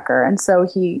travel hacker. And so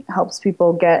he helps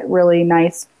people get really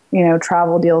nice,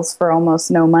 travel deals for almost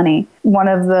no money. One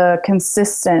of the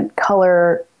consistent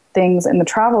color things in the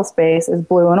travel space is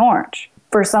blue and orange.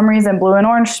 For some reason, blue and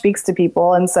orange speaks to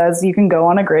people and says you can go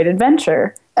on a great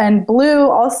adventure. And blue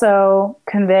also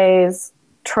conveys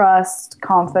trust,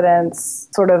 confidence,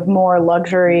 sort of more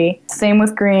luxury. Same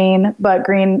with green, but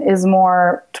green is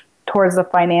more towards the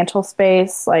financial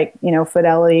space, like,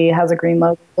 Fidelity has a green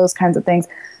logo, those kinds of things.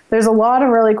 There's a lot of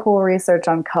really cool research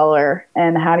on color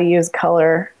and how to use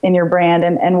color in your brand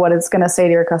and what it's going to say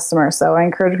to your customer. So I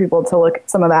encourage people to look at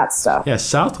some of that stuff. Yeah,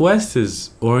 Southwest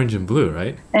is orange and blue,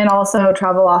 right? And also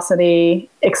Travelocity,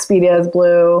 Expedia is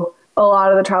blue. A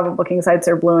lot of the travel booking sites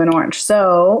are blue and orange.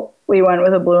 So we went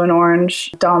with a blue and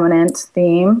orange dominant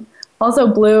theme. Also,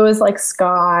 blue is like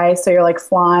sky, so you're like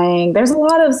flying. There's a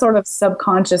lot of sort of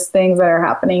subconscious things that are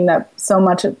happening that so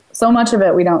much of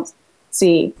it we don't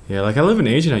see. Yeah, like I live in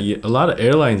Asia now. A lot of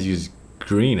airlines use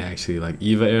green, actually, like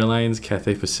Eva Airlines,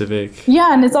 Cathay Pacific.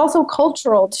 Yeah, and it's also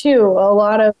cultural too. A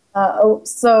lot of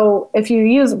so if you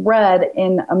use red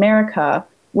in America,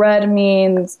 red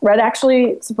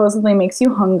actually supposedly makes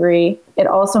you hungry. It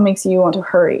also makes you want to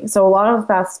hurry. So a lot of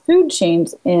fast food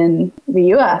chains in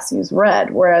the US use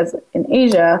red, whereas in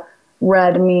Asia,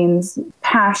 red means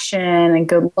passion and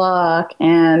good luck.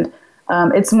 And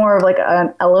it's more of like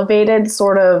an elevated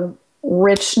sort of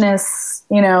richness,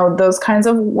 those kinds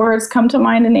of words come to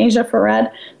mind in Asia for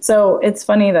red. So it's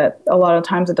funny that a lot of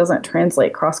times it doesn't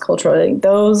translate cross-culturally.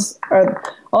 Those are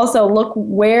also, look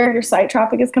where your site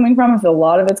traffic is coming from. If a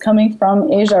lot of it's coming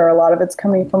from Asia or a lot of it's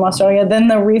coming from Australia, then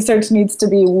the research needs to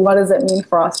be, what does it mean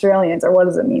for Australians or what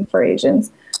does it mean for Asians?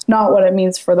 Not what it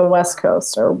means for the West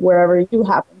Coast or wherever you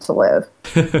happen to live.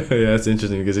 Yeah, that's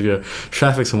interesting because if your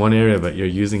traffic's in one area but you're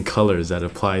using colors that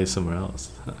apply somewhere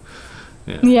else.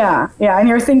 Yeah, and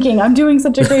you're thinking, I'm doing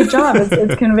such a great job.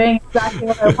 It's conveying exactly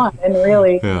what I want. And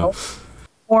really,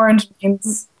 orange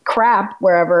means crap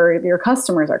wherever your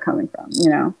customers are coming from,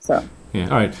 so. Yeah,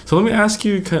 all right. So let me ask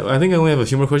you, I think I only have a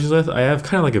few more questions left. I have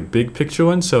kind of like a big picture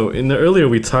one. So in the earlier,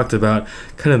 we talked about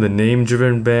kind of the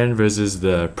name-driven brand versus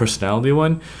the personality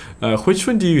one. Which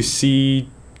one do you see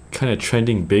kind of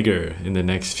trending bigger in the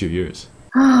next few years?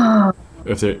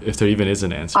 If there even is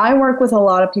an answer. I work with a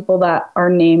lot of people that are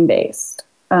name-based,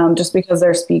 just because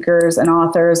they're speakers and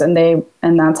authors, and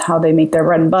that's how they make their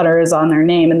bread and butter is on their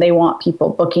name, and they want people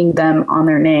booking them on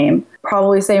their name.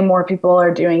 Probably say more people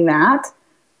are doing that,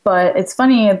 but it's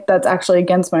funny that's actually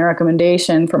against my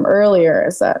recommendation from earlier.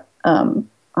 Is that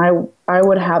I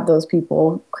would have those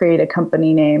people create a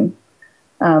company name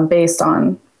based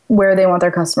on where they want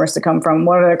their customers to come from,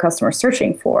 what are their customers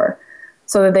searching for,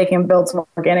 so that they can build some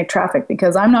organic traffic,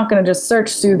 because I'm not going to just search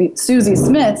Susie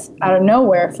Smith out of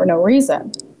nowhere for no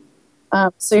reason.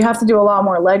 So you have to do a lot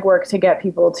more legwork to get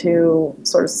people to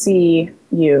sort of see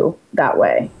you that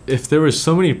way. If there were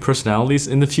so many personalities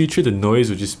in the future, the noise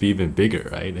would just be even bigger,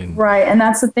 right? Right, and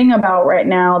that's the thing about right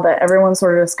now that everyone's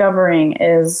sort of discovering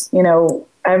is,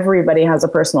 everybody has a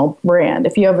personal brand.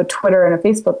 If you have a Twitter and a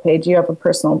Facebook page, you have a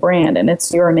personal brand, and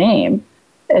it's your name.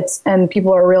 And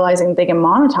people are realizing they can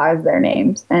monetize their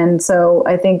names. And so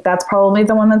I think that's probably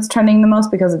the one that's trending the most,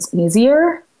 because it's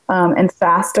easier and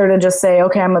faster to just say,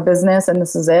 okay, I'm a business and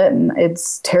this is it. And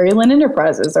it's Terry Lynn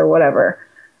Enterprises or whatever.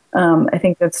 I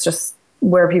think that's just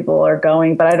where people are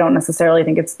going, but I don't necessarily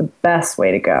think it's the best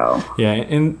way to go. Yeah,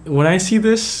 and when I see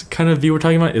this kind of view we're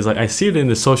talking about, is like I see it in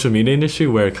the social media industry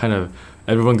where kind of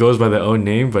everyone goes by their own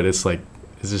name, but it's like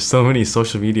there's so many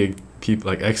social media people,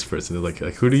 like experts, and they're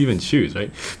like who do you even choose,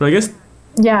 right? But I guess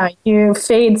Yeah, you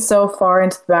fade so far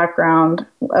into the background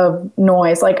of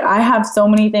noise. Like I have so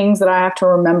many things that I have to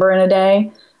remember in a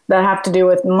day that have to do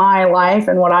with my life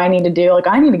and what I need to do. Like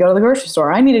I need to go to the grocery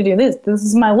store. I need to do this. This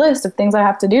is my list of things I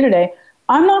have to do today.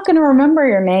 I'm not going to remember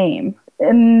your name.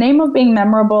 In the name of being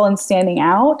memorable and standing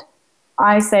out,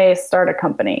 I say start a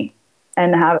company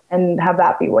and have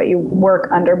that be what you work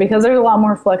under, because there's a lot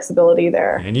more flexibility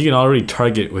there. and you can already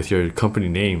target with your company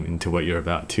name into what you're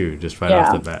about too, just right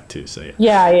off the bat too. So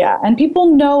yeah. Yeah. And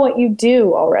people know what you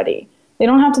do already. They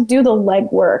don't have to do the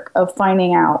legwork of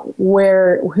finding out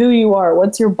who you are,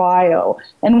 what's your bio,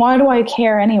 and why do I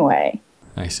care anyway?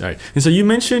 Nice. All right. And so you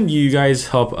mentioned you guys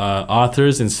help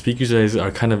authors and speakers that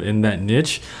are kind of in that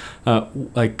niche.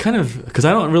 Like kind of, because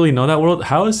I don't really know that world.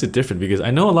 How is it different? Because I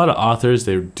know a lot of authors,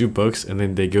 they do books and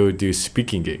then they go do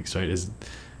speaking gigs, right? Is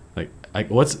like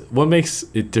what makes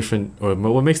it different, or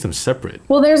what makes them separate?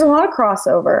 Well, there's a lot of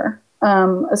crossover,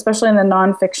 especially in the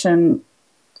nonfiction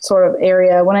sort of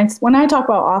area. When I talk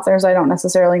about authors, I don't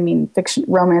necessarily mean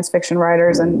romance fiction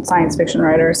writers and science fiction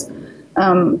writers.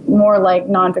 More like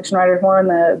nonfiction writers, more in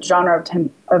the genre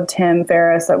of Tim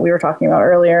Ferriss that we were talking about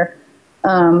earlier.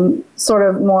 Sort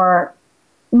of more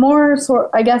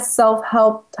I guess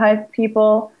self-help type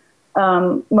people,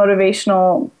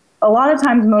 motivational. A lot of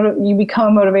times you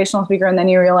become a motivational speaker and then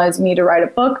you realize you need to write a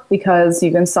book because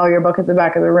you can sell your book at the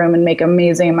back of the room and make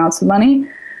amazing amounts of money.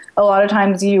 A lot of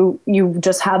times you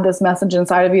just have this message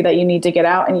inside of you that you need to get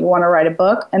out and you want to write a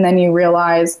book, and then you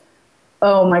realize,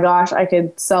 oh my gosh, I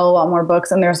could sell a lot more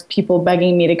books and there's people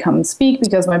begging me to come and speak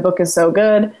because my book is so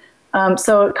good.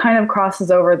 So it kind of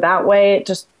crosses over that way. It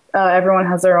just everyone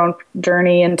has their own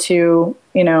journey into,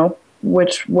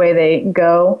 which way they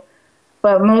go.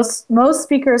 But most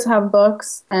speakers have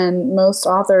books and most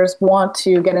authors want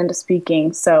to get into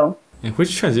speaking. So, and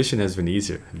which transition has been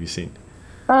easier, have you seen?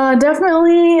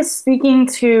 Definitely speaking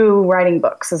to writing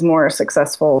books is more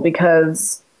successful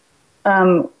because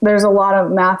there's a lot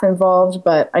of math involved,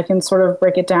 but I can sort of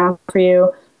break it down for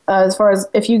you. As far as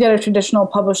if you get a traditional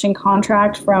publishing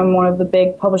contract from one of the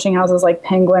big publishing houses like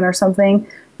Penguin or something,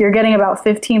 you're getting about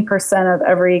 15% of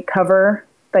every cover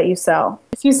that you sell.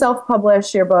 If you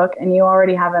self-publish your book and you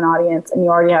already have an audience and you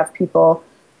already have people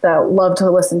that love to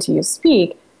listen to you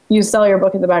speak, you sell your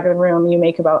book at the back of the room, you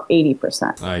make about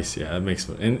 80%. I see. Yeah, that makes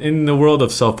sense. In the world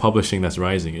of self-publishing that's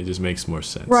rising, it just makes more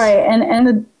sense. Right,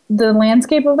 and the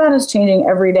landscape of that is changing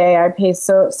every day. I pay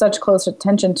such close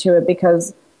attention to it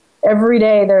because every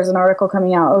day there's an article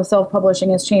coming out. Oh, self-publishing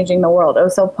is changing the world. Oh,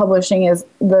 self-publishing is,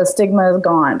 the stigma is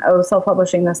gone. Oh,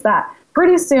 self-publishing this, that.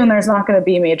 Pretty soon there's not going to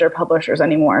be major publishers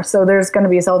anymore. So there's going to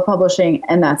be self-publishing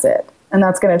and that's it. And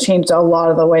that's going to change a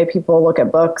lot of the way people look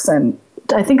at books. And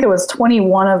I think it was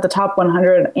 21 of the top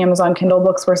 100 Amazon Kindle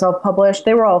books were self-published.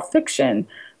 They were all fiction,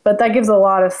 but that gives a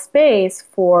lot of space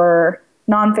for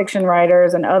nonfiction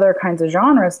writers and other kinds of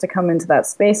genres to come into that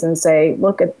space and say,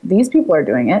 look, at these people are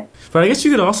doing it. But I guess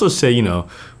you could also say,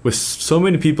 with so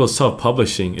many people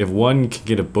self-publishing, if one can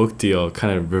get a book deal,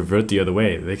 kind of revert the other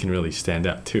way, they can really stand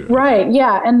out too. Right,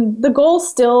 yeah. And the goal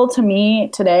still to me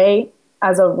today,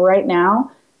 as of right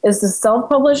now, is to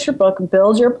self-publish your book,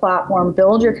 build your platform,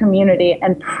 build your community,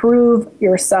 and prove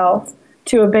yourself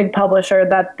to a big publisher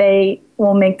that they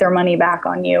will make their money back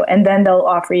on you, and then they'll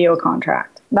offer you a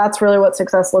contract. That's really what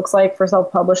success looks like for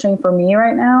self-publishing for me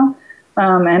right now.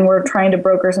 And we're trying to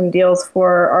broker some deals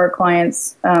for our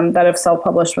clients that have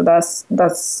self-published with us.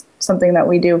 That's something that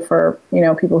we do for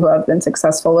people who have been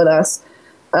successful with us.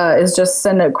 Is just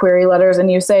send out query letters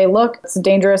and you say, look, it's a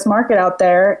dangerous market out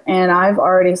there, and I've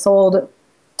already sold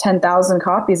 10,000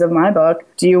 copies of my book.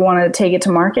 Do you want to take it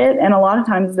to market? And a lot of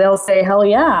times they'll say, hell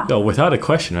yeah. No, without a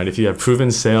question, right? If you have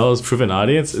proven sales, proven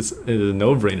audience, it's a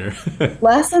no-brainer.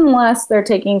 Less and less they're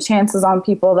taking chances on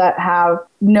people that have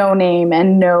no name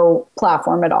and no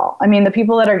platform at all. I mean, the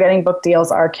people that are getting book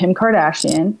deals are Kim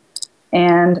Kardashian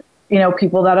and,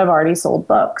 people that have already sold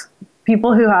books.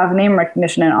 People who have name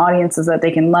recognition and audiences that they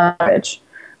can leverage.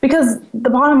 Because the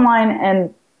bottom line,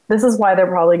 and this is why they're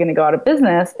probably going to go out of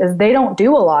business, is they don't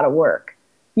do a lot of work.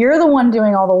 You're the one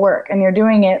doing all the work, and you're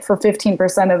doing it for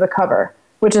 15% of the cover,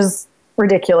 which is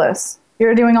ridiculous.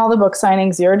 You're doing all the book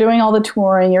signings, you're doing all the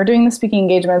touring, you're doing the speaking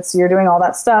engagements, you're doing all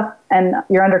that stuff, and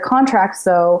you're under contract,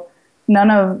 so none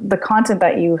of the content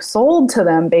that you sold to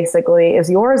them basically is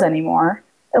yours anymore.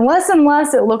 less and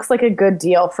less it looks like a good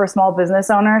deal for small business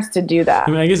owners to do that.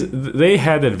 I mean, I guess they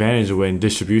had the advantage when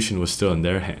distribution was still in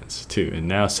their hands too, and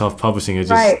now self-publishing is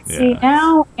just Right. Yeah. See,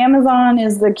 now Amazon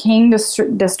is the king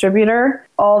distributor.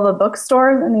 All the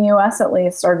bookstores in the U.S. at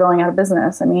least are going out of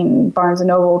business. I mean, Barnes &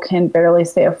 Noble can barely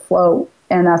stay afloat,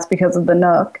 and that's because of the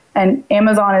Nook. And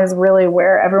Amazon is really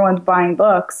where everyone's buying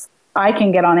books. I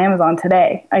can get on Amazon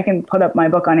today. I can put up my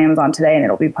book on Amazon today and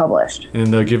it'll be published.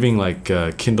 And they're giving like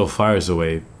Kindle Fires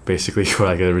away basically for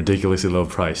like a ridiculously low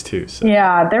price too. So.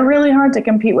 Yeah, they're really hard to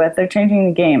compete with. They're changing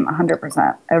the game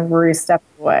 100% every step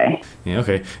of the way. Yeah,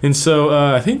 okay. And so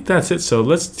I think that's it. So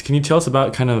can you tell us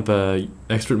about kind of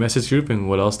Expert Message Group and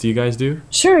what else do you guys do?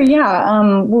 Sure,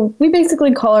 yeah. We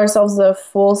basically call ourselves a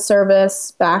full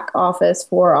service back office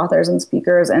for authors and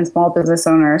speakers and small business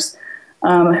owners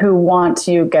who want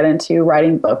to get into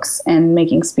writing books and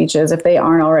making speeches if they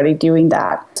aren't already doing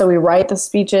that. So we write the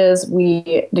speeches,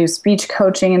 we do speech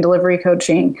coaching and delivery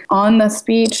coaching on the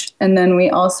speech, and then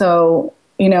we also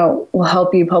will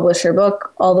help you publish your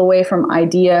book all the way from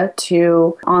idea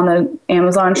to on the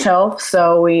Amazon shelf.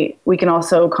 So we can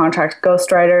also contract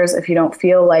ghostwriters if you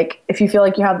feel like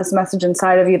you have this message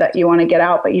inside of you that you want to get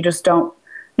out, but you just don't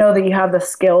know that you have the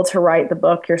skill to write the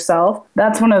book yourself.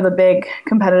 That's one of the big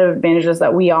competitive advantages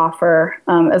that we offer,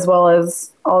 as well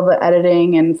as all the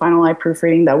editing and final line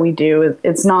proofreading that we do.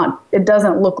 It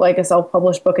doesn't look like a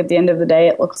self-published book at the end of the day.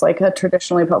 It looks like a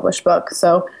traditionally published book.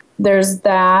 So there's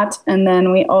that. And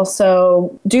then we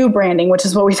also do branding, which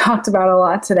is what we talked about a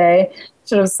lot today.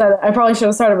 I probably should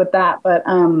have started with that, but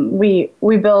we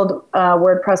build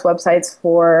WordPress websites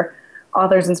for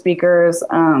authors and speakers,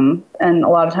 and a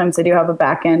lot of times they do have a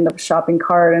back end of a shopping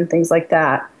cart and things like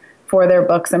that for their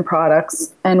books and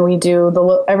products. And we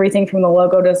do everything from the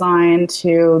logo design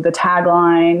to the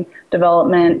tagline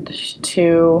development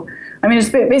to, it's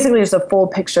basically just a full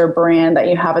picture brand that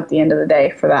you have at the end of the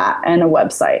day for that, and a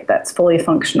website that's fully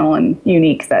functional and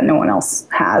unique that no one else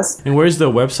has. And where's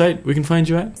the website we can find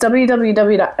you at?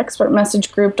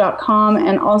 www.expertmessagegroup.com,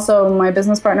 and also my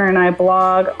business partner and I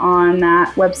blog on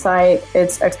that website.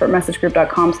 It's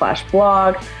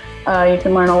expertmessagegroup.com/blog. You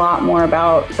can learn a lot more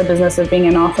about the business of being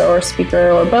an author or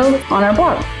speaker or both on our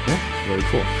blog. Yeah, very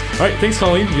cool. All right, thanks,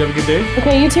 Colleen. You have a good day.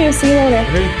 Okay, you too. See you later.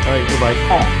 Okay, all right, bye-bye.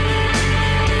 Bye.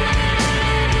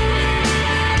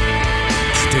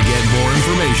 To get more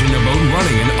information about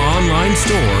running an online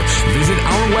store, visit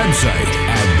our website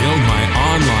at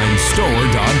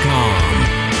buildmyonlinestore.com.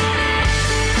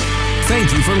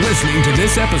 Thank you for listening to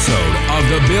this episode of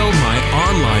the Build My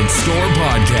Online Store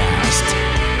podcast.